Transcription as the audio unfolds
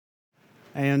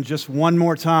And just one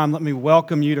more time, let me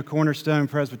welcome you to Cornerstone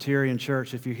Presbyterian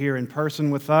Church. If you're here in person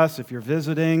with us, if you're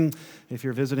visiting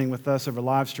with us over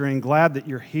live stream, glad that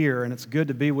you're here, and it's good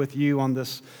to be with you on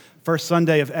this first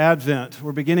Sunday of Advent.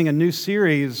 We're beginning a new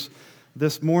series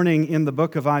this morning in the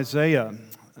book of Isaiah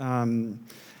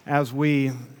as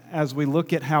we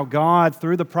look at how God,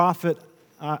 through the prophet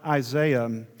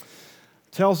Isaiah,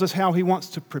 tells us how he wants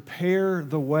to prepare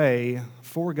the way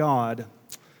for God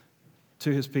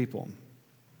to his people.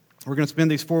 We're going to spend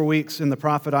these 4 weeks in the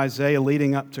prophet Isaiah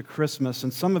leading up to Christmas,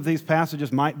 and some of these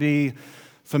passages might be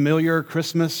familiar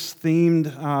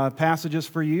Christmas-themed passages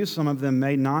for you. Some of them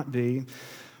may not be.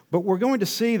 But we're going to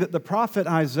see that the prophet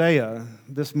Isaiah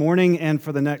this morning and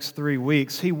for the next 3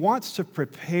 weeks, he wants to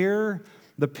prepare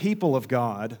the people of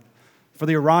God for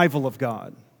the arrival of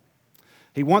God.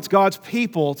 He wants God's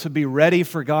people to be ready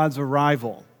for God's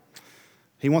arrival.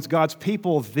 He wants God's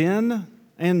people then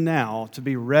and now to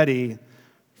be ready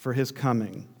for his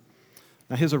coming.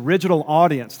 Now, his original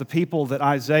audience, the people that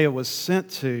Isaiah was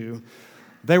sent to,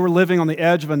 they were living on the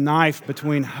edge of a knife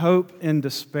between hope and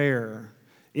despair,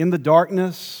 in the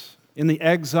darkness, in the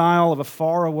exile of a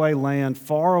faraway land,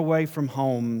 far away from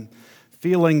home,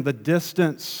 feeling the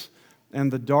distance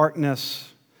and the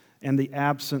darkness and the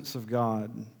absence of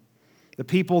God. The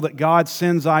people that God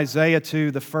sends Isaiah to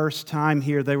the first time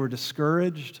here, they were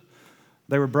discouraged,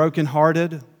 they were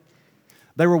brokenhearted.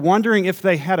 They were wondering if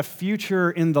they had a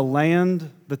future in the land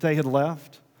that they had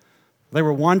left. They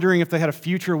were wondering if they had a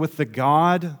future with the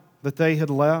God that they had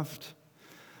left.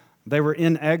 They were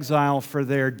in exile for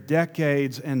their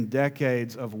decades and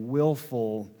decades of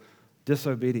willful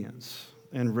disobedience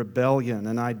and rebellion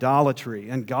and idolatry.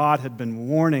 And God had been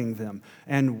warning them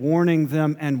and warning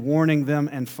them and warning them,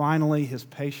 and finally his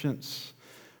patience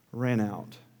ran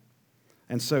out.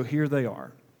 And so here they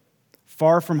are,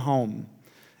 far from home,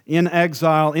 in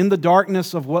exile, in the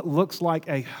darkness of what looks like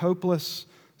a hopeless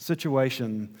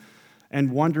situation,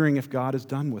 and wondering if God is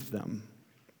done with them.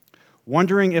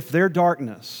 Wondering if their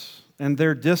darkness and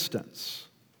their distance,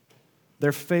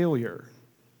 their failure,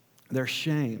 their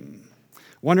shame,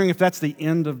 wondering if that's the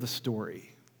end of the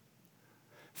story.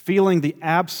 Feeling the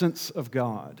absence of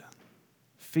God,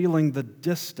 feeling the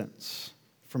distance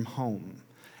from home,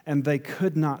 and they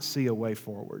could not see a way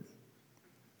forward.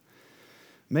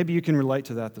 Maybe you can relate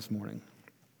to that this morning.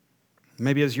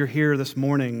 Maybe as you're here this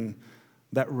morning,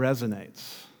 that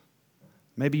resonates.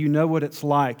 Maybe you know what it's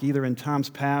like, either in times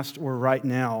past or right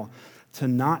now, to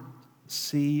not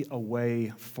see a way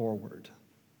forward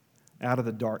out of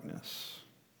the darkness.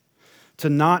 To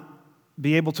not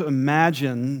be able to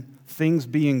imagine things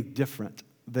being different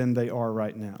than they are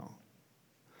right now.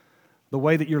 The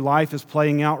way that your life is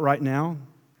playing out right now,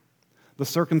 the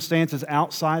circumstances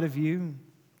outside of you,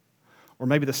 or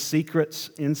maybe the secrets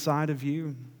inside of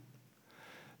you.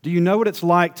 Do you know what it's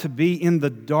like to be in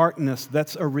the darkness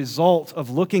that's a result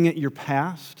of looking at your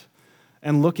past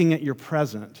and looking at your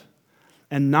present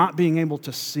and not being able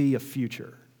to see a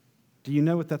future? Do you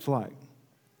know what that's like?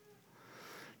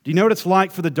 Do you know what it's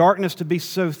like for the darkness to be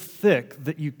so thick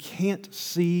that you can't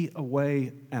see a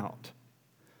way out?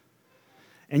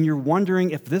 And you're wondering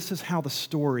if this is how the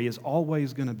story is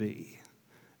always going to be,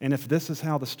 and if this is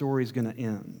how the story is going to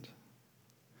end.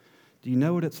 Do you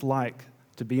know what it's like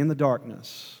to be in the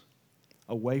darkness,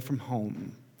 away from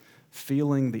home,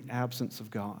 feeling the absence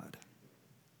of God?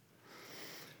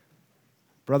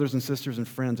 Brothers and sisters and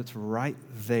friends, it's right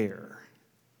there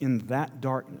in that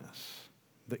darkness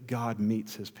that God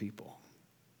meets his people.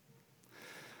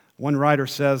 One writer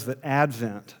says that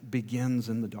Advent begins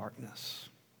in the darkness.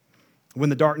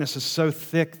 When the darkness is so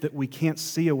thick that we can't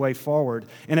see a way forward,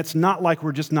 and it's not like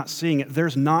we're just not seeing it,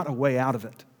 there's not a way out of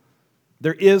it.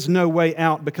 There is no way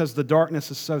out because the darkness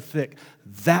is so thick.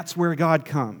 That's where God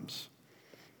comes.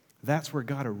 That's where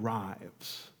God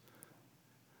arrives.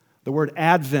 The word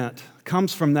Advent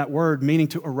comes from that word meaning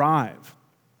to arrive.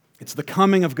 It's the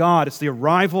coming of God. It's the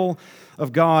arrival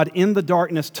of God in the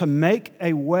darkness to make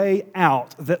a way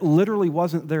out that literally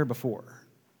wasn't there before.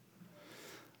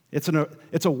 It's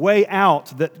a way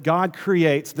out that God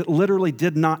creates that literally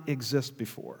did not exist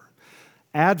before.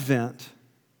 Advent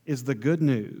is the good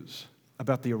news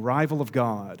about the arrival of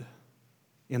God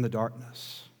in the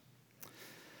darkness.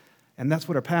 And that's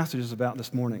what our passage is about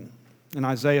this morning in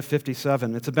Isaiah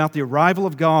 57. It's about the arrival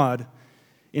of God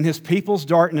in his people's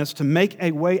darkness to make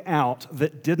a way out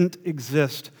that didn't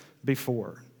exist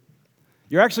before.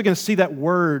 You're actually going to see that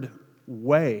word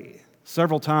way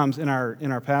several times in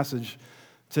our passage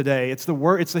today. It's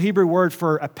the Hebrew word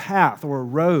for a path or a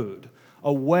road,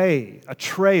 a way, a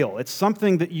trail. It's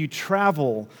something that you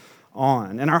travel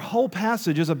on. And our whole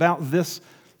passage is about this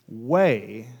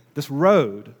way this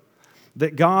road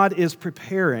that God is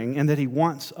preparing and that He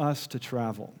wants us to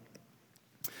travel.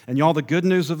 And y'all, the good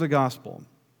news of the gospel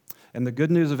and the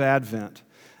good news of Advent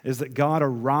is that God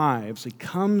arrives, He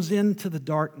comes into the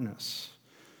darkness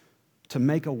to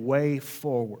make a way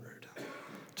forward,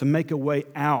 to make a way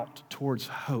out towards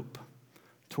hope,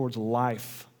 towards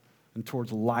life, and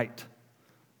towards light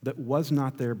that was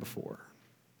not there before.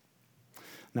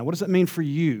 Now, what does that mean for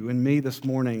you and me this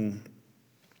morning?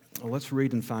 Well, let's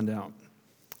read and find out.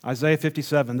 Isaiah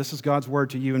 57, this is God's word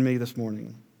to you and me this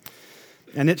morning.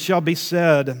 And it shall be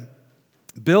said,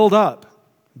 build up,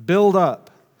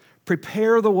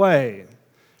 prepare the way,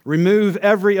 remove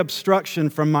every obstruction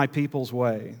from my people's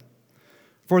way.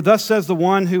 For thus says the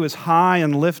one who is high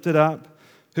and lifted up,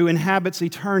 who inhabits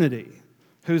eternity,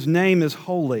 whose name is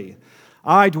holy.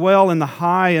 I dwell in the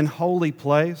high and holy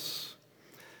place,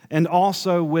 and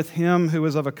also with him who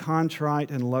is of a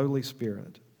contrite and lowly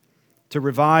spirit, to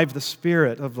revive the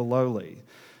spirit of the lowly,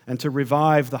 and to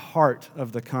revive the heart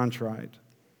of the contrite.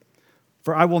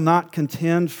 For I will not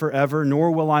contend forever,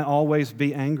 nor will I always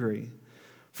be angry.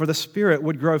 For the spirit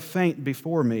would grow faint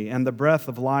before me, and the breath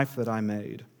of life that I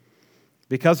made.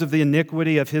 Because of the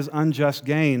iniquity of his unjust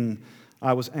gain,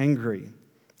 I was angry.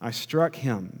 I struck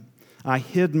him. I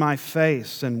hid my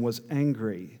face and was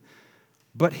angry.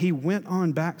 But he went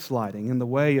on backsliding in the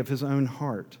way of his own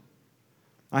heart.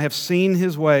 I have seen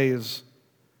his ways,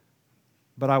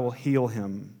 but I will heal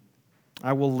him.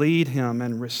 I will lead him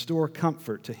and restore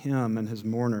comfort to him and his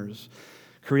mourners,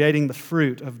 creating the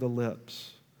fruit of the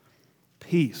lips.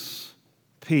 Peace,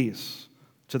 peace,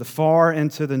 to the far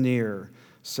and to the near,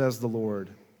 says the Lord,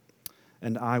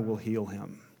 and I will heal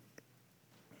him.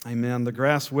 Amen. The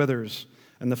grass withers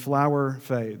and the flower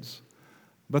fades,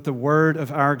 but the word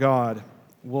of our God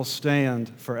will stand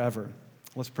forever.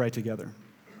 Let's pray together.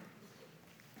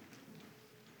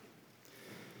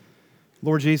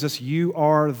 Lord Jesus, you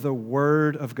are the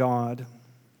Word of God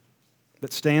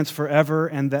that stands forever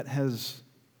and that has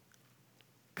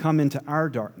come into our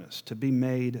darkness to be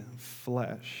made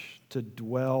flesh, to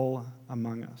dwell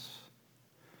among us.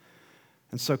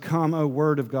 And so come, O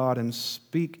Word of God, and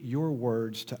speak your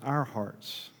words to our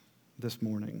hearts this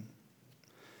morning.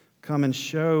 Come and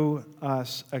show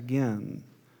us again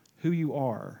who you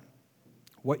are,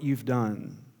 what you've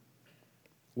done,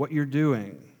 what you're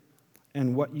doing,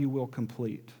 and what you will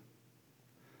complete.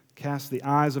 Cast the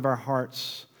eyes of our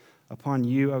hearts upon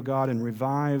you, O God, and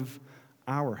revive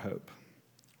our hope.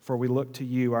 For we look to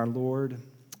you, our Lord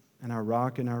and our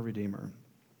rock and our Redeemer.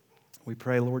 We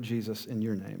pray, Lord Jesus, in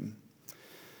your name.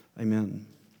 Amen.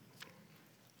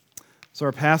 So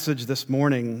our passage this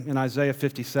morning in Isaiah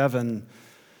 57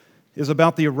 is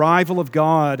about the arrival of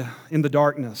God in the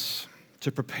darkness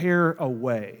to prepare a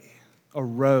way, a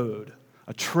road,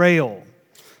 a trail,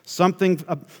 something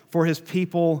for his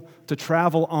people to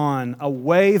travel on, a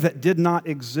way that did not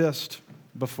exist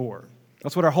before.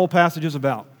 That's what our whole passage is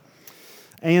about.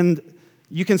 And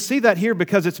you can see that here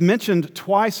because it's mentioned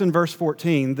twice in verse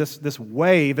 14, this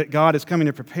way that God is coming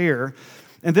to prepare.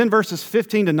 And then verses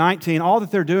 15 to 19, all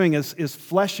that they're doing is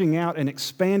fleshing out and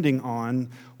expanding on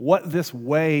what this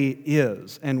way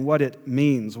is and what it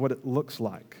means, what it looks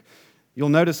like. You'll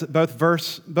notice that both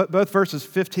verses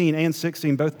 15 and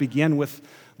 16 both begin with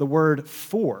the word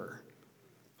for.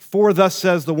 For thus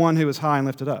says the one who is high and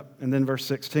lifted up. And then verse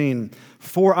 16,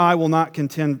 for I will not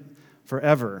contend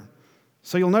forever.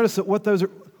 So you'll notice that what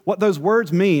those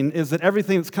words mean is that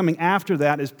everything that's coming after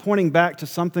that is pointing back to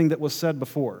something that was said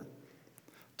before,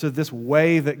 to this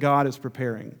way that God is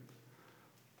preparing,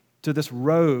 to this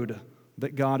road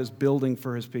that God is building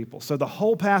for his people. So the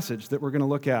whole passage that we're going to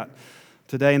look at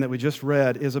today and that we just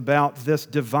read is about this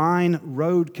divine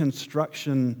road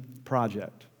construction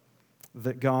project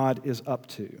that God is up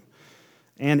to.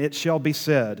 And it shall be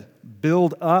said,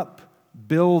 build up,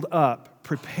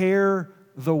 prepare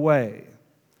the way,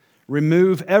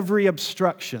 remove every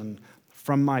obstruction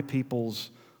from my people's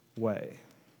way.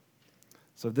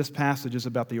 So this passage is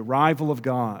about the arrival of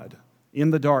God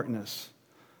in the darkness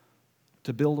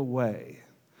to build a way.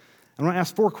 I want to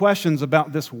ask 4 questions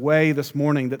about this way this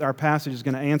morning that our passage is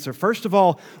going to answer. First of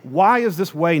all, why is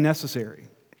this way necessary?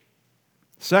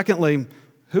 Secondly,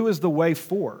 who is the way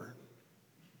for?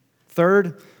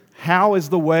 Third, how is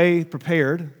the way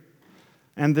prepared?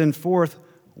 And then fourth,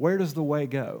 where does the way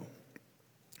go?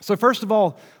 So first of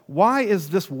all, why is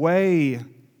this way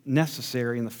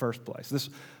necessary in the first place?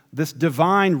 This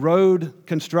divine road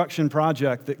construction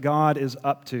project that God is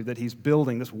up to, that he's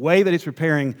building, this way that he's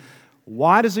preparing,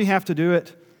 why does he have to do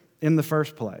it in the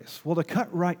first place? Well, to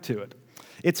cut right to it,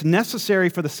 It's necessary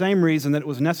for the same reason that it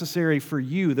was necessary for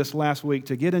you this last week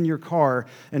to get in your car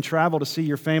and travel to see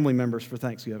your family members for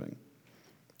Thanksgiving.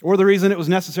 Or the reason it was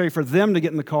necessary for them to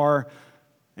get in the car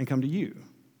and come to you.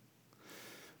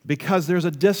 Because there's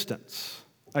a distance,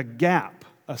 a gap,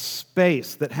 a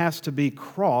space that has to be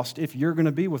crossed if you're going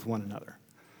to be with one another.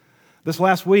 This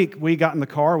last week, we got in the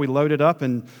car, we loaded up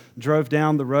and drove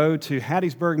down the road to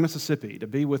Hattiesburg, Mississippi to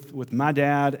be with my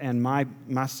dad and my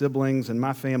siblings and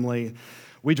my family.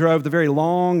 We drove the very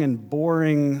long and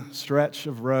boring stretch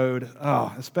of road,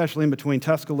 especially in between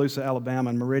Tuscaloosa, Alabama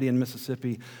and Meridian,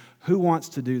 Mississippi. Who wants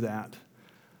to do that?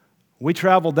 We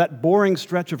traveled that boring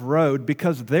stretch of road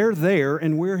because they're there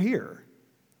and we're here.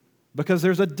 Because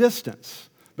there's a distance.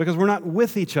 Because we're not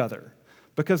with each other.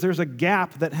 Because there's a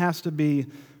gap that has to be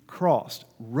crossed.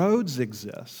 Roads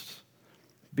exist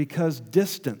because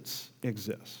distance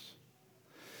exists.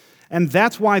 And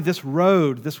that's why this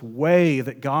road, this way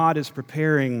that God is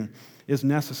preparing is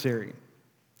necessary.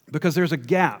 Because there's a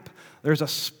gap, there's a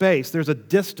space, there's a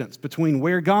distance between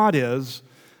where God is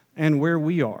and where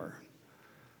we are.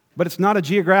 But it's not a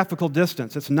geographical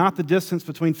distance. It's not the distance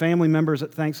between family members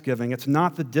at Thanksgiving. It's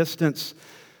not the distance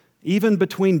even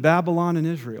between Babylon and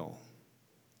Israel.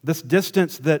 This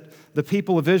distance that the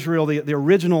people of Israel, the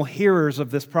original hearers of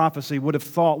this prophecy, would have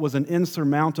thought was an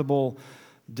insurmountable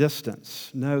distance.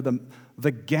 No,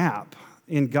 the gap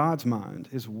in God's mind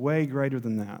is way greater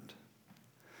than that.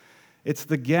 It's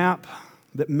the gap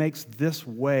that makes this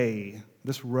way,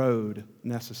 this road,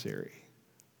 necessary.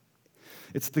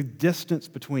 It's the distance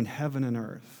between heaven and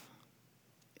earth.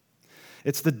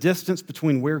 It's the distance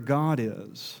between where God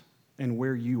is and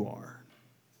where you are.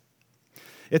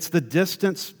 It's the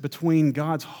distance between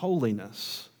God's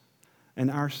holiness and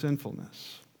our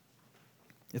sinfulness.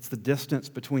 It's the distance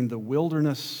between the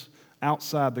wilderness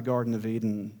outside the Garden of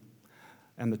Eden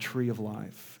and the tree of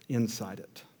life inside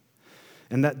it.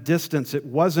 And that distance, it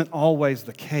wasn't always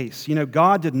the case. You know,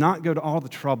 God did not go to all the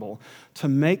trouble to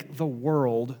make the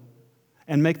world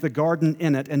and make the garden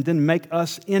in it and then make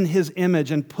us in His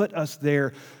image and put us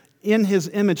there in His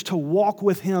image to walk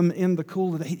with Him in the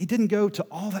cool of the day. He didn't go to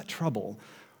all that trouble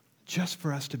just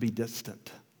for us to be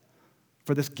distant,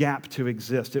 for this gap to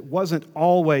exist. It wasn't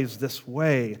always this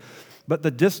way, but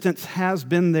the distance has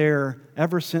been there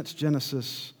ever since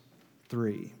Genesis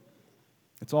 3.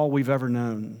 It's all we've ever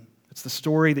known. It's the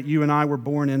story that you and I were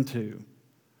born into,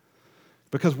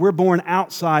 because we're born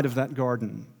outside of that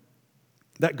garden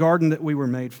that we were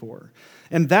made for.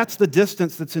 And that's the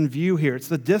distance that's in view here. It's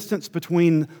the distance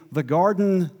between the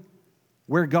garden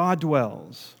where God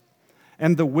dwells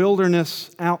and the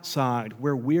wilderness outside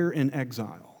where we're in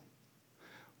exile,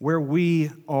 where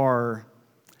we are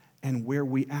and where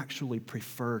we actually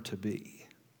prefer to be,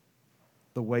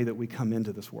 the way that we come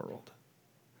into this world.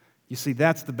 You see,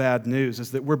 that's the bad news,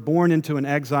 is that we're born into an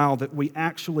exile that we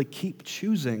actually keep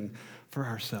choosing for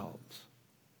ourselves.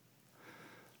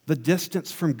 The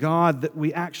distance from God that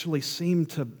we actually seem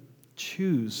to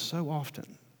choose so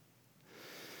often.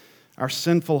 Our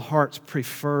sinful hearts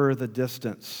prefer the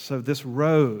distance. So this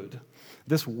road,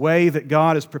 this way that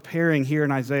God is preparing here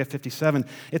in Isaiah 57,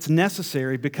 it's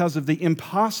necessary because of the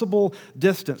impossible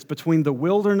distance between the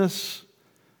wilderness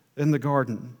and the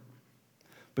garden,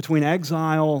 between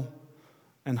exile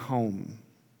and home.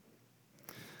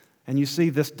 And you see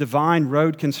this divine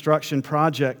road construction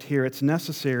project here, it's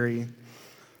necessary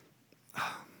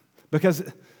because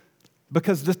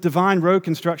this divine road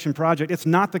construction project, it's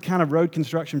not the kind of road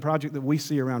construction project that we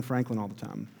see around Franklin all the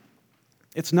time.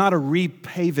 It's not a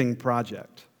repaving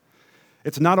project.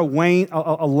 It's not a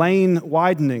lane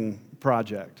widening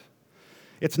project.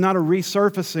 It's not a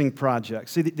resurfacing project.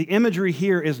 See, the imagery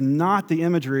here is not the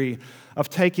imagery of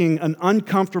taking an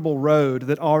uncomfortable road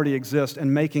that already exists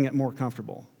and making it more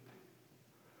comfortable.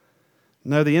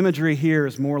 No, the imagery here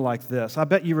is more like this. I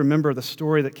bet you remember the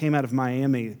story that came out of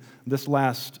Miami this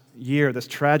last year, this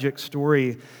tragic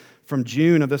story from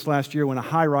June of this last year when a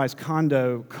high-rise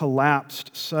condo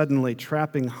collapsed suddenly,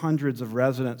 trapping hundreds of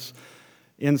residents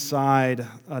inside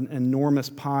an enormous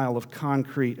pile of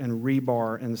concrete and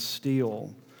rebar and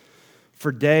steel.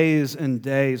 For days and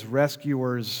days,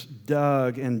 rescuers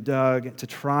dug and dug to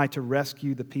try to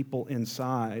rescue the people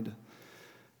inside,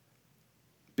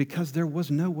 because there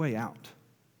was no way out.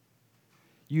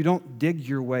 You don't dig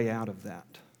your way out of that.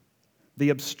 The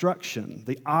obstruction,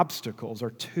 the obstacles are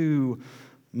too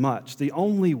much. The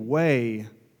only way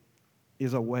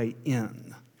is a way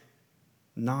in,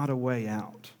 not a way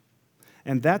out.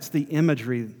 And that's the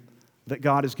imagery that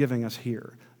God is giving us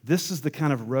here. This is the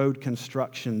kind of road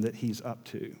construction that He's up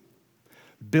to.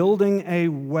 Building a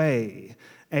way,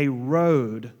 a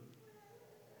road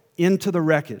into the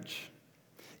wreckage,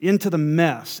 into the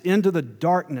mess, into the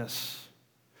darkness,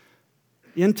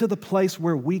 into the place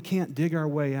where we can't dig our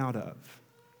way out of.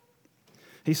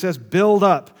 He says, build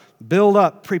up,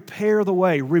 prepare the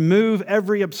way, remove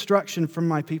every obstruction from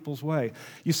my people's way.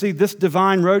 You see, this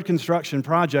divine road construction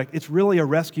project, it's really a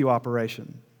rescue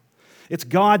operation. It's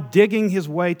God digging his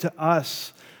way to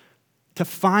us to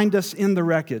find us in the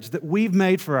wreckage that we've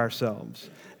made for ourselves,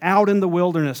 out in the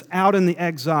wilderness, out in the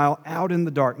exile, out in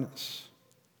the darkness.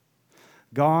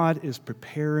 God is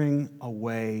preparing a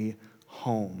way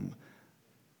home,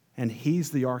 and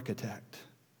he's the architect,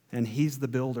 and he's the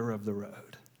builder of the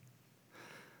road.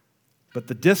 But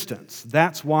the distance,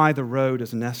 that's why the road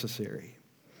is necessary.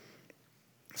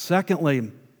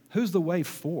 Secondly, who's the way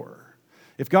for?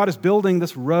 If God is building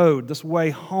this road, this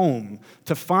way home,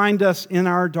 to find us in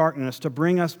our darkness, to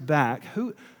bring us back,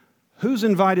 who's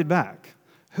invited back?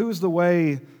 Who's the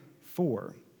way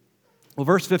for? Well,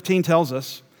 verse 15 tells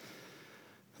us,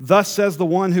 thus says the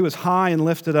one who is high and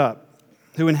lifted up,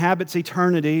 who inhabits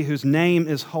eternity, whose name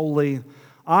is holy.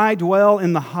 I dwell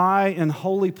in the high and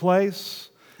holy place,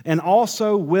 and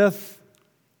also with...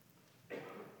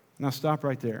 Now stop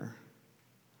right there.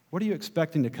 What are you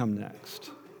expecting to come next?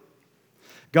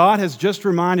 God has just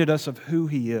reminded us of who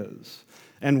he is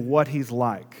and what he's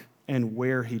like and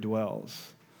where he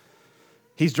dwells.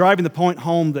 He's driving the point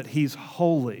home that he's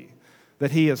holy,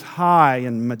 that he is high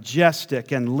and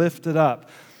majestic and lifted up,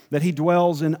 that he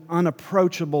dwells in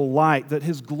unapproachable light, that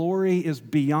his glory is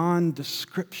beyond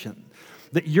description,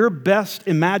 that your best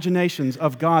imaginations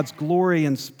of God's glory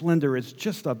and splendor is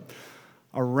just a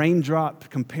raindrop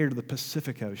compared to the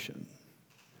Pacific Ocean.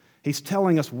 He's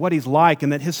telling us what he's like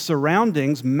and that his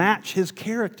surroundings match his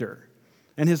character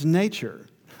and his nature.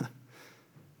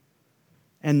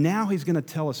 And now he's going to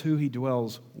tell us who he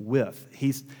dwells with.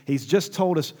 He's just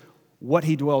told us what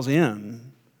he dwells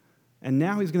in, and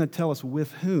now he's going to tell us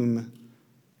with whom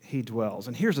he dwells.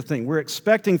 And here's the thing. We're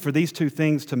expecting for these two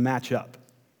things to match up,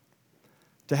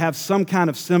 to have some kind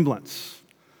of semblance,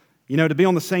 to be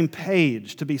on the same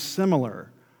page, to be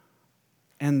similar.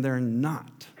 And they're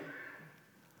not,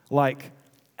 like,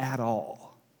 at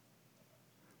all.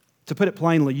 To put it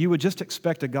plainly, you would just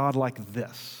expect a God like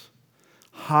this,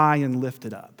 high and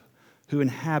lifted up, who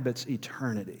inhabits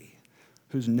eternity,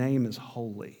 whose name is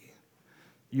holy.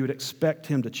 You would expect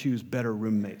him to choose better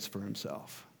roommates for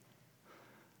himself.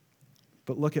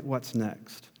 But look at what's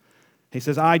next. He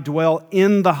says, I dwell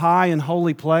in the high and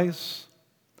holy place,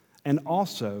 and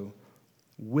also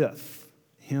with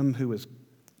him who is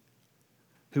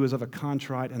of a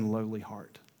contrite and lowly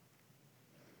heart.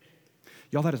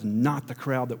 Y'all, that is not the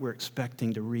crowd that we're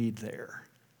expecting to read there.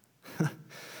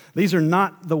 These are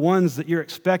not the ones that you're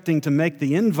expecting to make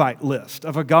the invite list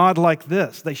of a God like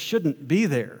this. They shouldn't be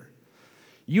there.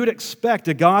 You would expect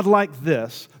a God like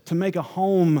this to make a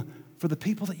home for the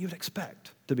people that you would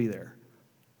expect to be there.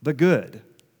 The good,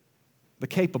 the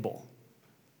capable,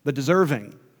 the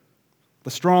deserving,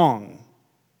 the strong,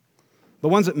 the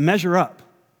ones that measure up,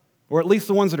 or at least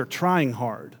the ones that are trying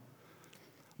hard,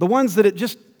 the ones that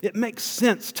it makes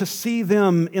sense to see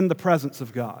them in the presence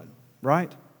of God,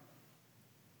 right?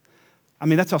 I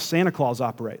mean, that's how Santa Claus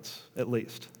operates, at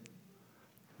least,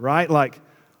 right? Like,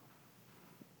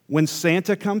 when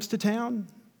Santa comes to town,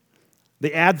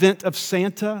 the advent of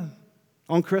Santa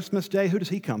on Christmas Day, who does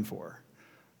he come for?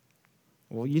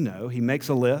 Well, he makes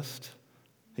a list.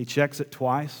 He checks it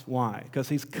twice. Why? Because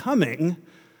he's coming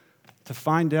to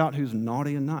find out who's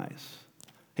naughty and nice.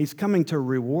 He's coming to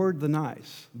reward the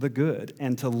nice, the good,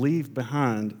 and to leave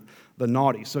behind the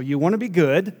naughty. So you want to be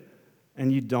good,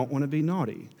 and you don't want to be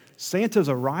naughty. Santa's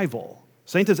arrival,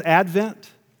 Santa's advent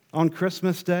on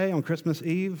Christmas Day, on Christmas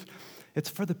Eve, it's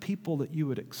for the people that you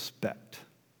would expect.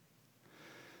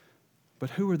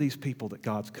 But who are these people that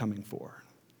God's coming for?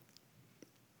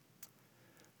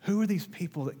 Who are these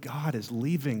people that God is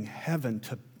leaving heaven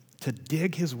to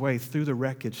dig his way through the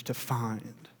wreckage to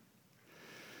find?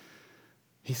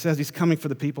 He says he's coming for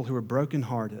the people who are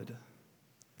brokenhearted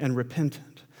and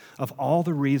repentant of all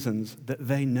the reasons that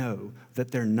they know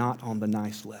that they're not on the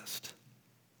nice list.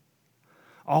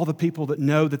 All the people that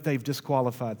know that they've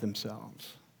disqualified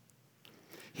themselves.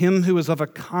 Him who is of a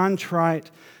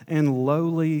contrite and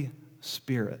lowly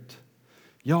spirit.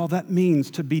 Y'all, that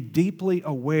means to be deeply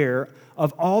aware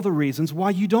of all the reasons why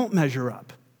you don't measure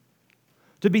up.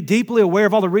 To be deeply aware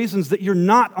of all the reasons that you're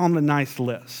not on the nice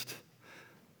list.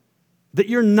 That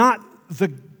you're not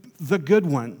the good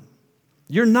one.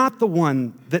 You're not the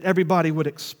one that everybody would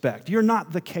expect. You're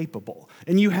not the capable.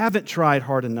 And you haven't tried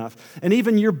hard enough. And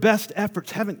even your best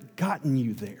efforts haven't gotten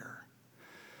you there.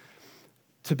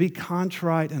 To be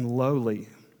contrite and lowly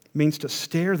means to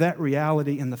stare that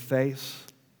reality in the face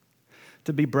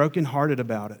to be brokenhearted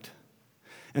about it,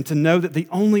 and to know that the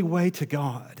only way to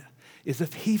God is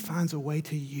if He finds a way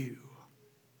to you.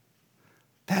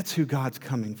 That's who God's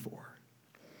coming for.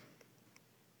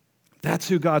 That's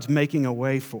who God's making a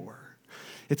way for.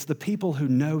 It's the people who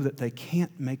know that they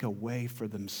can't make a way for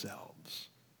themselves.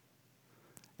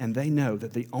 And they know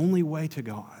that the only way to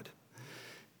God,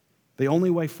 the only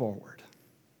way forward,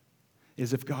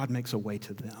 is if God makes a way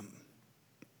to them.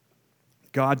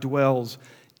 God dwells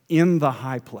in the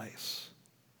high place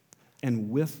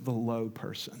and with the low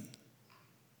person.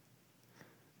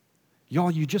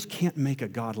 Y'all, you just can't make a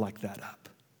God like that up.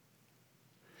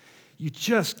 You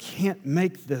just can't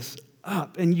make this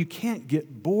up, and you can't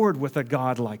get bored with a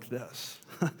God like this.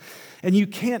 And you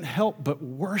can't help but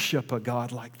worship a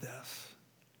God like this.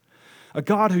 A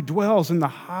God who dwells in the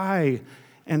high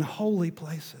and holy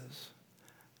places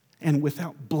and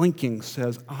without blinking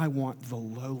says, I want the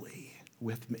lowly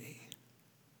with me.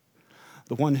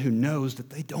 The one who knows that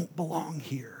they don't belong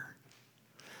here.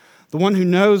 The one who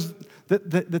knows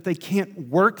that they can't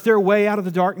work their way out of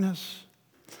the darkness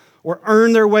or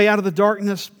earn their way out of the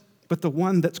darkness, but the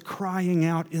one that's crying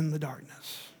out in the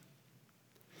darkness.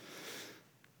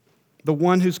 The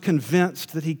one who's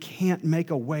convinced that he can't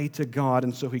make a way to God,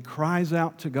 and so he cries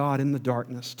out to God in the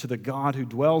darkness, to the God who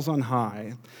dwells on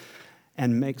high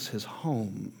and makes his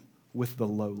home with the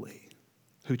lowly,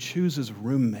 who chooses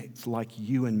roommates like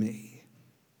you and me.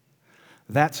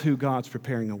 That's who God's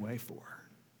preparing a way for.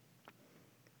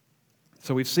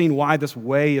 So we've seen why this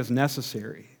way is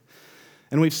necessary.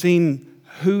 And we've seen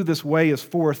who this way is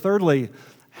for. Thirdly,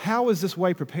 how is this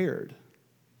way prepared?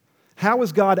 How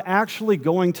is God actually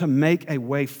going to make a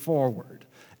way forward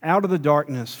out of the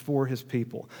darkness for his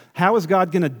people? How is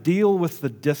God going to deal with the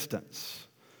distance?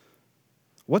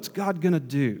 What's God going to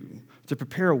do to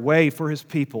prepare a way for his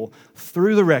people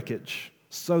through the wreckage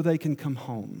so they can come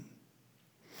home?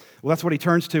 Well, that's what he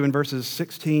turns to in verses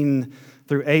 16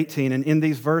 through 18. And in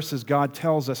these verses, God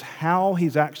tells us how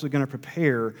he's actually going to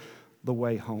prepare the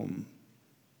way home.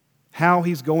 How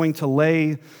he's going to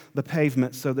lay the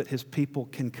pavement so that his people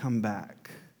can come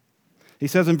back. He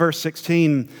says in verse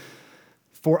 16,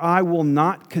 "For I will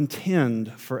not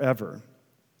contend forever,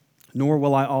 nor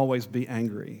will I always be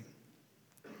angry."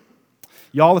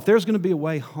 Y'all, if there's going to be a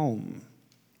way home,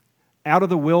 out of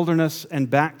the wilderness and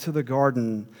back to the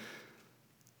garden,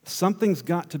 something's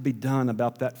got to be done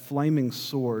about that flaming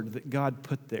sword that God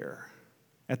put there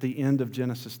at the end of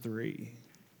Genesis 3.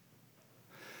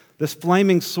 This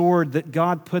flaming sword that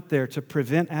God put there to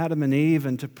prevent Adam and Eve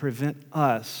and to prevent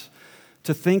us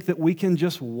to think that we can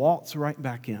just waltz right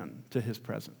back in to his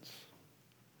presence.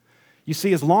 You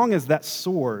see, as long as that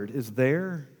sword is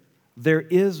there, there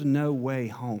is no way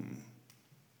home.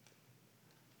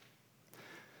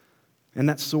 And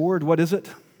that sword, what is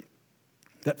it?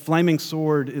 That flaming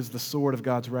sword is the sword of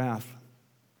God's wrath,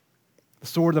 the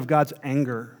sword of God's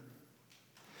anger,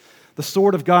 the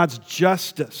sword of God's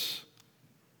justice.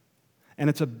 And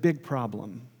it's a big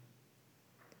problem.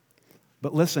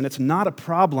 But listen, it's not a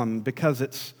problem because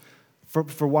it's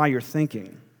for why you're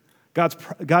thinking.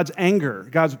 God's anger,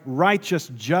 God's righteous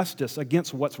justice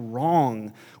against what's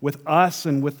wrong with us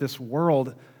and with this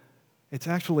world, it's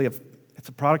actually it's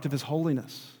a product of his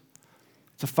holiness.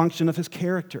 It's a function of his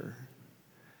character.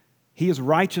 He is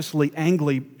righteously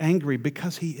angry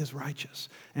because he is righteous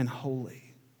and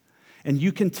holy. And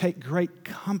you can take great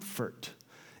comfort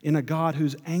in a God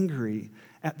who's angry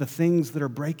at the things that are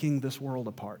breaking this world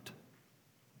apart.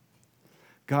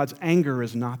 God's anger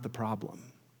is not the problem.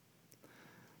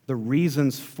 The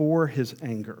reasons for his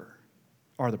anger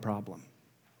are the problem.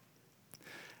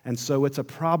 And so it's a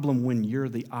problem when you're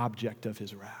the object of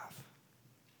his wrath.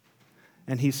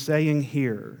 And he's saying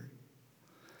here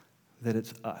that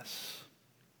it's us.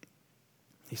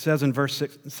 He says in verse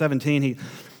 17,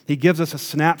 he gives us a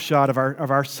snapshot of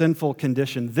our sinful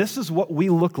condition. This is what we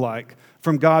look like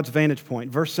from God's vantage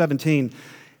point. Verse 17,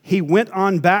 he went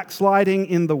on backsliding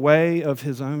in the way of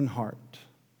his own heart.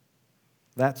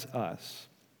 That's us.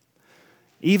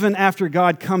 Even after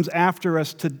God comes after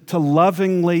us to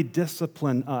lovingly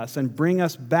discipline us and bring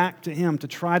us back to him, to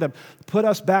try to put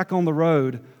us back on the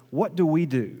road, what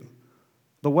do?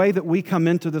 The way that we come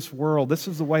into this world, this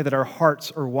is the way that our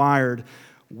hearts are wired.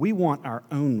 We want our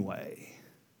own way.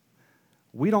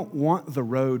 We don't want the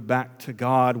road back to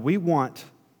God. We want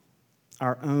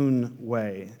our own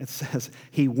way. It says,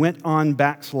 he went on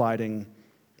backsliding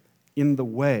in the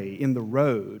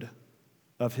road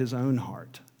of his own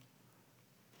heart.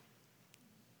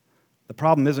 The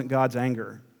problem isn't God's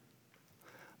anger.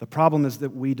 The problem is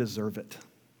that we deserve it.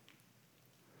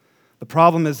 The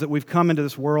problem is that we've come into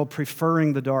this world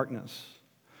preferring the darkness.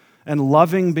 and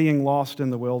loving being lost in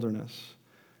the wilderness.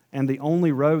 And the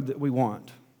only road that we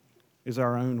want is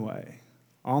our own way,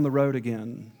 on the road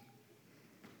again.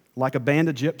 Like a band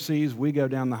of gypsies, we go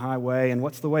down the highway, and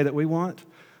what's the way that we want?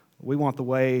 We want the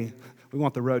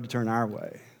road to turn our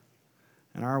way,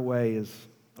 and our way is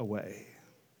away.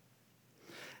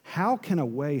 How can a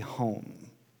way home,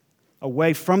 a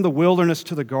way from the wilderness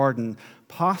to the garden,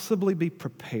 possibly be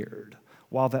prepared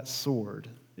while that sword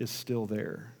is still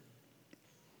there?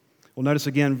 Well, notice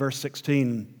again, verse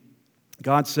 16,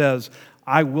 God says,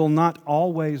 I will not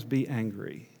always be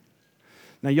angry.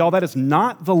 Now, y'all, that is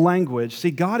not the language.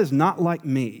 See, God is not like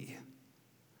me.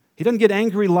 He doesn't get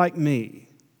angry like me.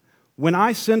 When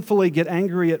I sinfully get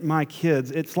angry at my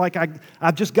kids, it's like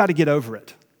I've just got to get over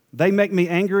it. They make me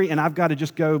angry, and I've got to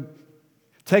just go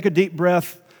take a deep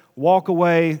breath, walk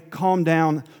away, calm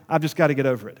down. I've just got to get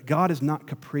over it. God is not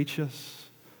capricious,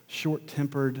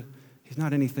 short-tempered. He's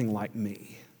not anything like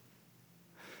me.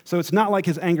 So it's not like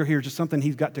his anger here is just something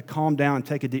he's got to calm down and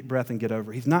take a deep breath and get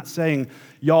over. He's not saying,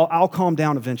 y'all, I'll calm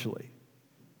down eventually.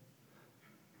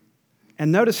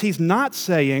 And notice he's not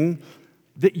saying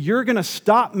that you're going to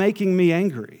stop making me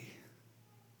angry.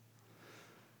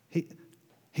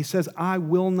 He says, I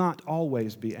will not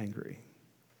always be angry.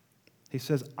 He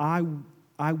says, I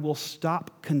will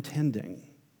stop contending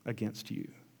against you.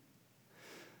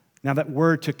 Now that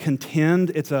word to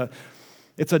contend, it's a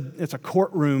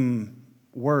courtroom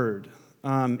word.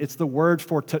 It's the word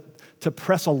for to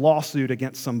press a lawsuit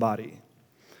against somebody,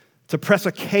 to press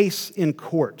a case in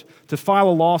court, to file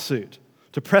a lawsuit,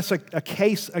 to press a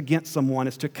case against someone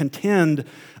is to contend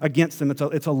against them.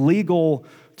 It's a legal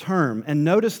term. And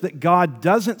notice that God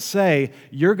doesn't say,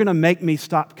 you're going to make me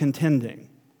stop contending.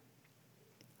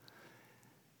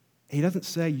 He doesn't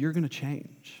say, you're going to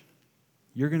change.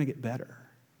 You're going to get better.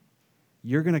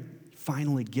 You're going to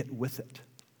finally get with it.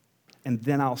 And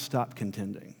then I'll stop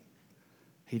contending.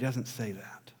 He doesn't say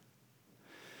that.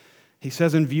 He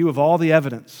says, in view of all the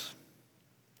evidence,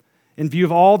 in view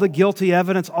of all the guilty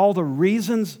evidence, all the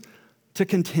reasons to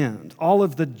contend, all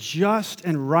of the just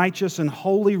and righteous and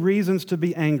holy reasons to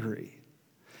be angry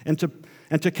and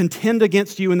to contend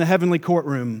against you in the heavenly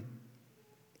courtroom,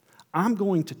 I'm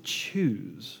going to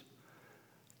choose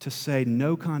to say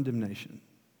no condemnation.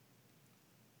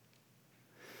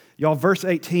 Y'all, verse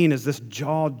 18 is this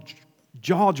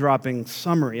jaw-dropping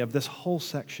summary of this whole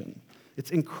section.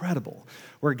 It's incredible,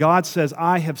 where God says,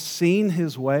 I have seen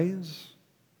his ways,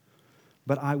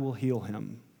 but I will heal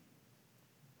him.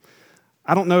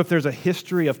 I don't know if there's a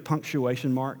history of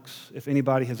punctuation marks, if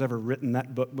anybody has ever written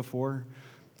that book before.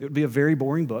 It would be a very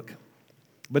boring book.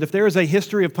 But if there is a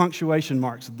history of punctuation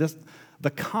marks,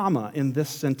 the comma in this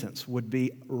sentence would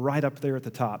be right up there at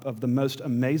the top of the most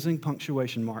amazing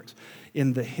punctuation marks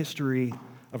in the history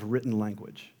of written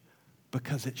language.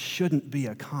 Because it shouldn't be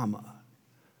a comma.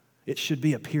 It should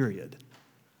be a period.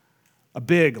 A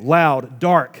big, loud,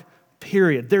 dark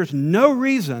period. There's no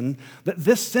reason that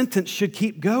this sentence should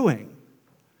keep going.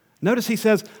 Notice he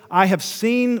says, I have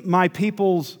seen my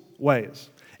people's ways.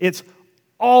 It's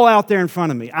all out there in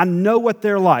front of me. I know what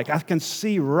they're like. I can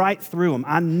see right through them.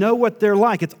 I know what they're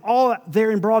like. It's all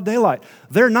there in broad daylight.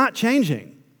 They're not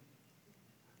changing.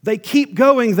 They keep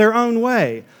going their own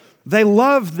way. They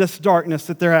love this darkness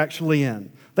that they're actually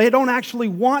in. They don't actually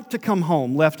want to come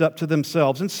home left up to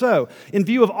themselves. And so, in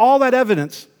view of all that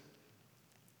evidence,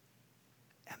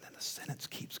 and then the sentence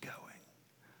keeps going,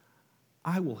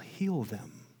 I will heal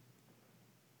them.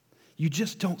 You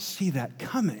just don't see that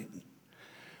coming.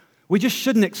 We just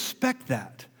shouldn't expect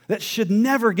that. That should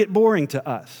never get boring to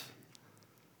us.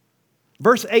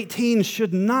 Verse 18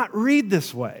 should not read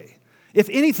this way. If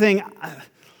anything,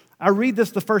 I read this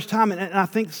the first time and I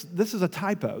think this is a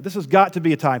typo. This has got to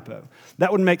be a typo.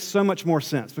 That would make so much more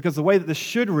sense because the way that this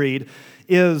should read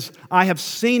is, I have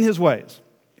seen his ways.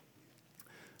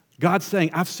 God's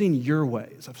saying, I've seen your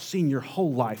ways. I've seen your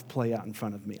whole life play out in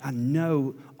front of me. I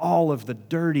know all of the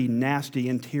dirty, nasty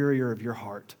interior of your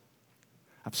heart.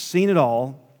 I've seen it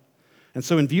all. And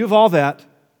so in view of all that,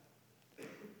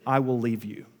 I will leave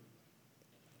you.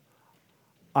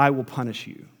 I will punish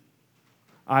you.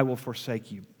 I will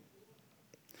forsake you.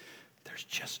 There's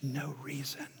just no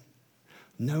reason,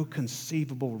 no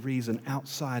conceivable reason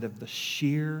outside of the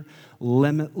sheer,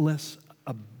 limitless,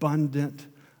 abundant,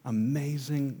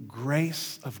 amazing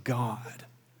grace of God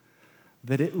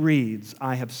that it reads,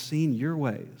 I have seen your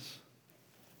ways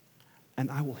and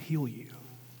I will heal you.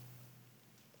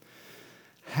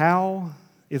 How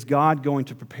is God going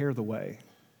to prepare the way?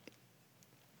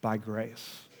 By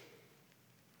grace.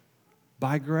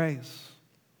 By grace.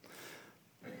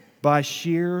 By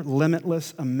sheer,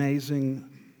 limitless, amazing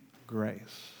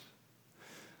grace.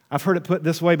 I've heard it put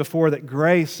this way before, that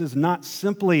grace is not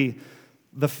simply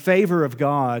the favor of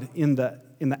God in the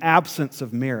absence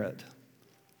of merit,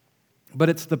 but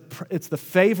it's the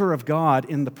favor of God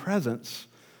in the presence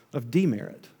of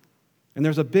demerit. And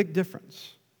there's a big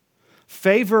difference.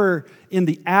 Favor in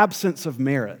the absence of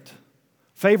merit,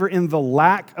 favor in the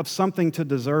lack of something to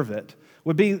deserve it,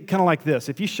 would be kind of like this.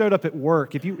 If you showed up at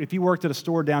work, if you worked at a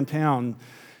store downtown,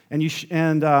 and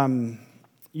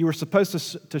you were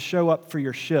supposed to show up for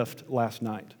your shift last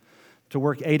night, to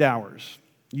work 8 hours.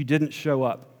 You didn't show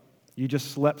up. You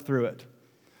just slept through it.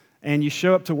 And you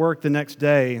show up to work the next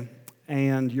day,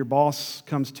 and your boss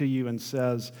comes to you and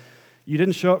says, you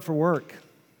didn't show up for work.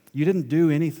 You didn't do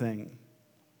anything.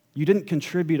 You didn't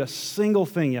contribute a single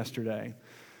thing yesterday.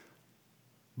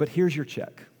 But here's your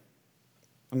check.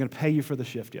 I'm going to pay you for the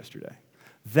shift yesterday.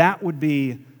 That would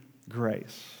be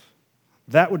grace.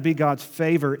 That would be God's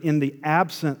favor in the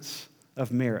absence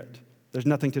of merit. There's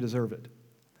nothing to deserve it.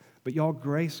 But y'all,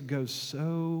 grace goes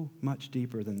so much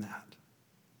deeper than that.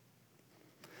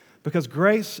 Because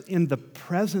grace in the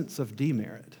presence of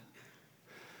demerit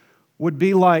would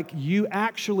be like you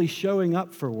actually showing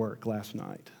up for work last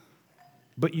night,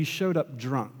 but you showed up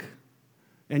drunk,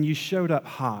 and you showed up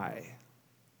high,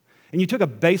 and you took a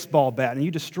baseball bat and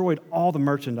you destroyed all the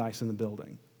merchandise in the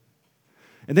building.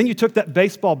 And then you took that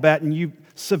baseball bat and you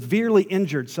severely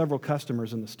injured several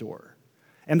customers in the store.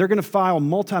 And they're going to file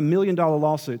multi-million-dollar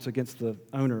lawsuits against the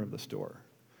owner of the store.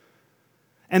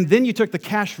 And then you took the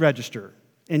cash register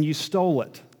and you stole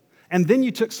it. And then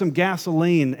you took some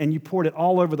gasoline and you poured it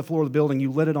all over the floor of the building.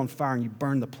 You lit it on fire and you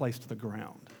burned the place to the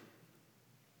ground.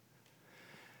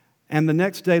 And the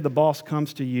next day the boss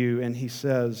comes to you and he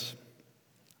says,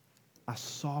 I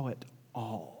saw it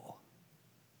all.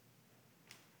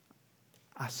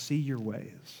 I see your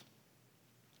ways.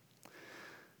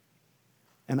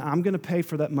 And I'm going to pay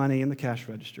for that money in the cash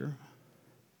register.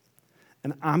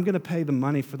 And I'm going to pay the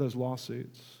money for those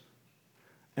lawsuits.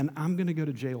 And I'm going to go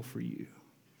to jail for you.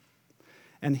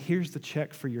 And here's the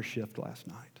check for your shift last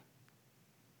night.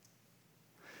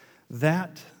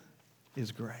 That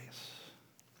is grace.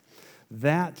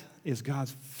 That is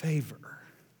God's favor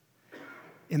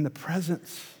in the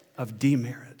presence of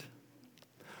demerit.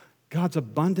 God's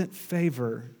abundant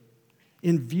favor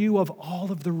in view of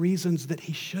all of the reasons that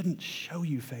he shouldn't show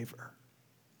you favor.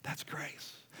 That's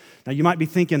grace. Now you might be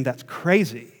thinking that's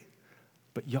crazy,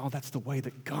 but y'all, that's the way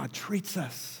that God treats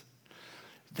us.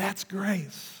 That's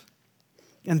grace.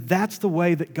 And that's the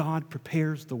way that God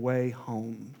prepares the way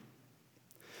home.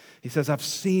 He says, I've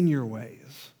seen your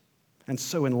ways, and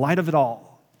so in light of it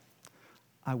all,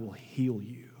 I will heal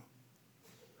you.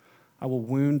 I will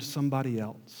wound somebody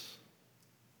else.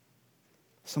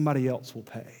 Somebody else will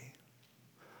pay.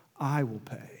 I will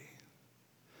pay.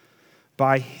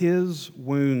 By his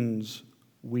wounds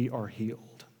we are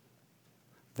healed.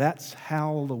 That's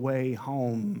how the way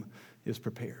home is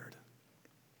prepared.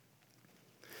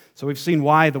 So we've seen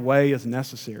why the way is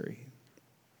necessary.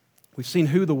 We've seen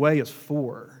who the way is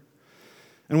for.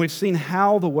 And we've seen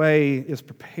how the way is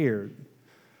prepared.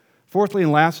 Fourthly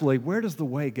and lastly, where does the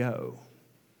way go?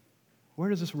 Where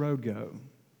does this road go?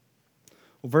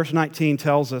 Well, verse 19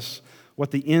 tells us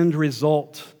what the end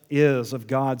result is of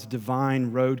God's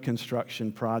divine road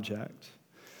construction project.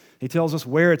 He tells us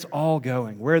where it's all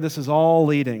going, where this is all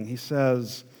leading. He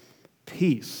says,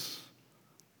 peace,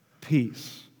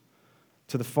 peace,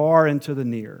 to the far and to the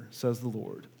near, says the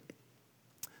Lord,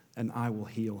 and I will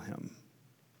heal him.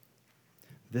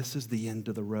 This is the end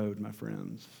of the road, my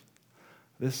friends.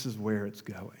 This is where it's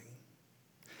going.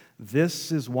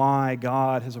 This is why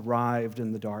God has arrived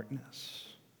in the darkness.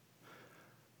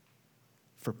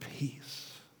 For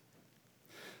peace.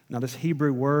 Now, this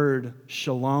Hebrew word,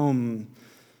 shalom,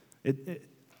 it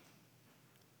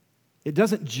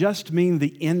doesn't just mean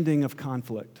the ending of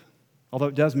conflict, although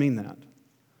it does mean that.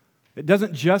 It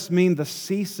doesn't just mean the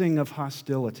ceasing of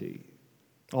hostility,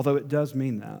 although it does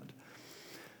mean that.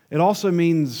 It also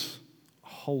means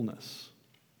wholeness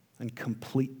and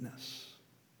completeness.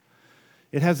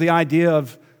 It has the idea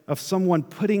of someone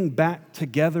putting back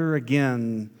together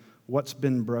again what's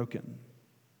been broken.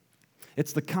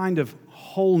 It's the kind of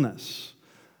wholeness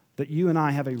that you and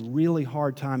I have a really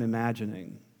hard time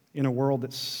imagining in a world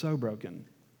that's so broken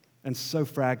and so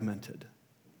fragmented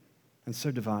and so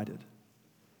divided.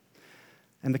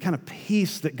 And the kind of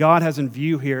peace that God has in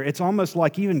view here, it's almost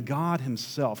like even God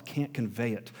himself can't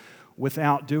convey it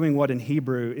without doing what in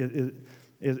Hebrew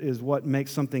is what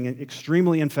makes something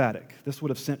extremely emphatic. This would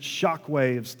have sent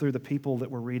shockwaves through the people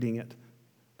that were reading it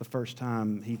the first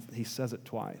time. He says it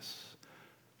twice.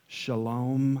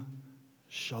 Shalom,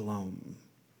 shalom.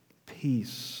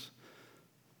 Peace,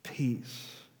 peace.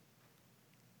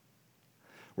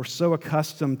 We're so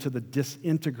accustomed to the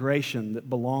disintegration that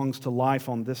belongs to life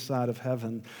on this side of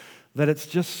heaven that it's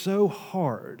just so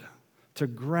hard to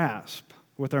grasp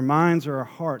with our minds or our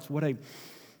hearts what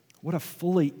a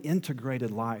fully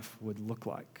integrated life would look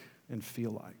like and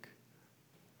feel like.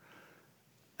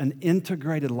 An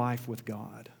integrated life with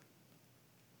God,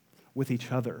 with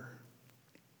each other,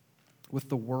 with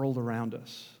the world around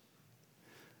us,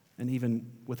 and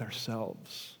even with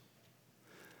ourselves.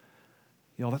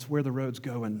 Y'all, that's where the road's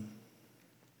going.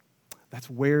 That's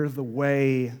where the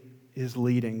way is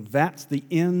leading. That's the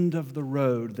end of the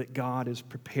road that God is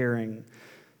preparing.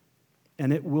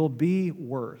 And it will be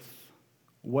worth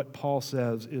what Paul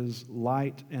says is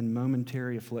light and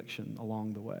momentary affliction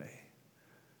along the way.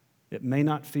 It may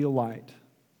not feel light,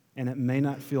 and it may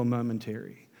not feel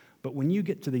momentary, but when you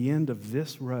get to the end of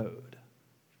this road,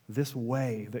 this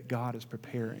way that God is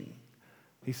preparing,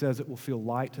 he says it will feel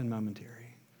light and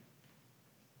momentary.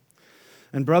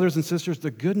 And brothers and sisters,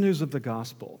 the good news of the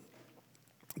gospel,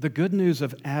 the good news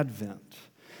of Advent,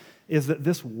 is that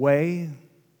this way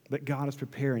that God is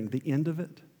preparing, the end of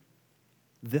it,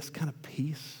 this kind of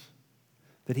peace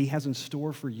that he has in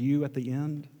store for you at the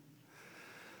end,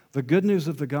 the good news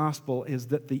of the gospel is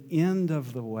that the end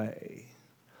of the way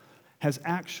has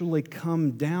actually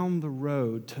come down the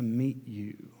road to meet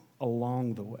you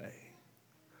along the way,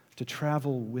 to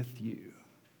travel with you,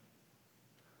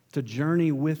 to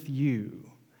journey with you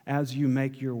as you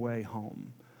make your way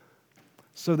home,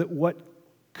 so that what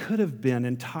could have been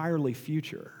entirely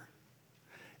future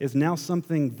is now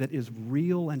something that is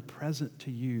real and present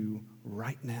to you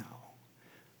right now.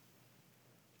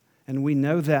 And we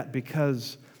know that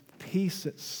because peace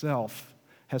itself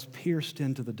has pierced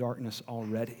into the darkness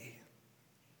already.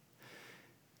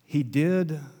 He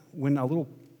did when a little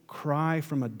cry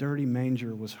from a dirty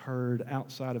manger was heard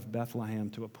outside of Bethlehem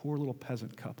to a poor little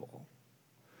peasant couple,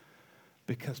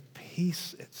 because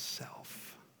peace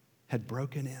itself had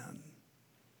broken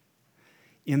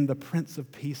in the Prince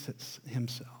of Peace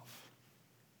himself.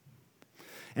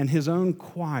 And his own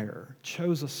choir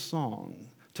chose a song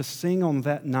to sing on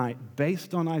that night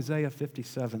based on Isaiah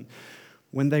 57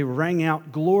 when they rang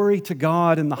out, "Glory to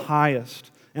God in the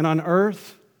highest, and on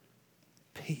earth,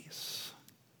 peace.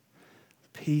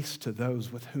 Peace to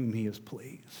those with whom he is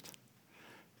pleased.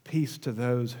 Peace to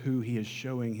those who he is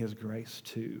showing his grace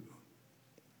to."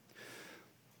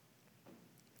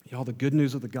 Y'all, the good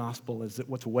news of the gospel is that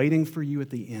what's waiting for you at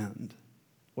the end,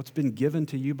 what's been given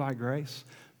to you by grace,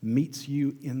 meets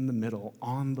you in the middle,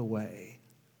 on the way,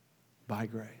 by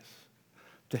grace,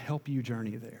 to help you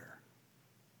journey there.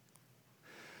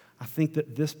 I think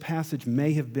that this passage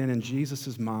may have been in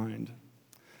Jesus' mind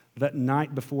that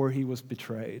night before he was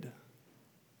betrayed,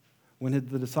 when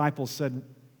the disciples said,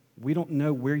 "We don't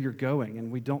know where you're going,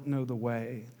 and we don't know the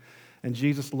way." And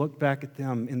Jesus looked back at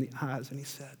them in the eyes and he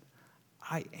said,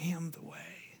 "I am the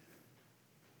way.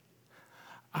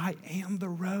 I am the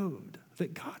road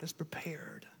that God has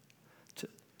prepared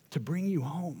to bring you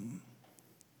home.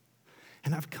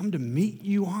 And I've come to meet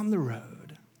you on the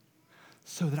road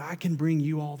so that I can bring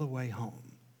you all the way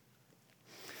home."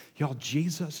 Y'all,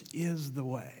 Jesus is the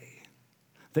way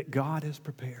that God has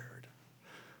prepared.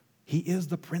 He is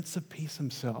the Prince of Peace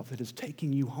himself that is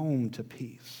taking you home to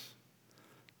peace.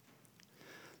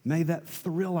 May that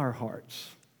thrill our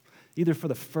hearts, either for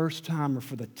the first time or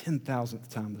for the 10,000th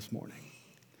time this morning,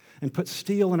 and put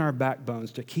steel in our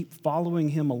backbones to keep following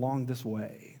him along this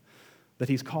way that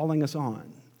he's calling us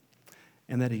on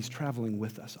and that he's traveling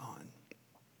with us on.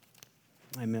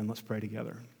 Amen. Let's pray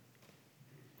together.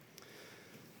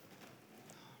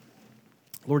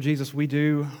 Lord Jesus, we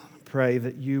do pray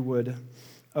that you would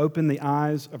open the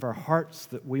eyes of our hearts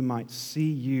that we might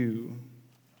see you,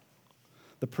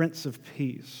 the Prince of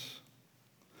Peace,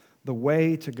 the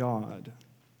way to God,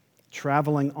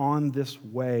 traveling on this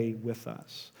way with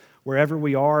us, wherever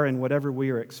we are and whatever we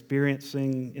are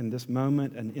experiencing in this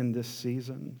moment and in this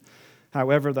season.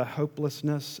 However, the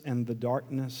hopelessness and the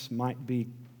darkness might be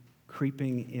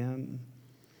creeping in,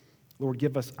 Lord,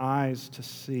 give us eyes to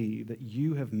see that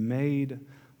you have made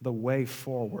the way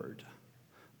forward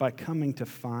by coming to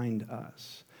find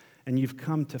us. And you've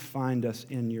come to find us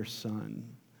in your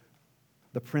Son,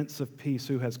 the Prince of Peace,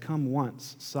 who has come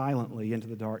once silently into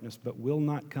the darkness, but will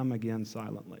not come again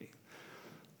silently,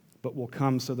 but will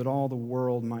come so that all the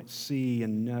world might see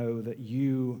and know that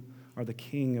you are the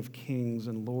King of kings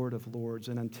and Lord of lords.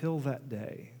 And until that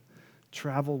day,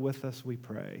 travel with us, we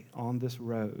pray, on this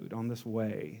road, on this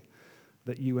way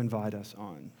that you invite us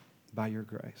on by your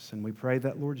grace. And we pray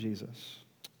that, Lord Jesus,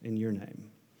 in your name.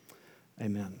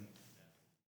 Amen.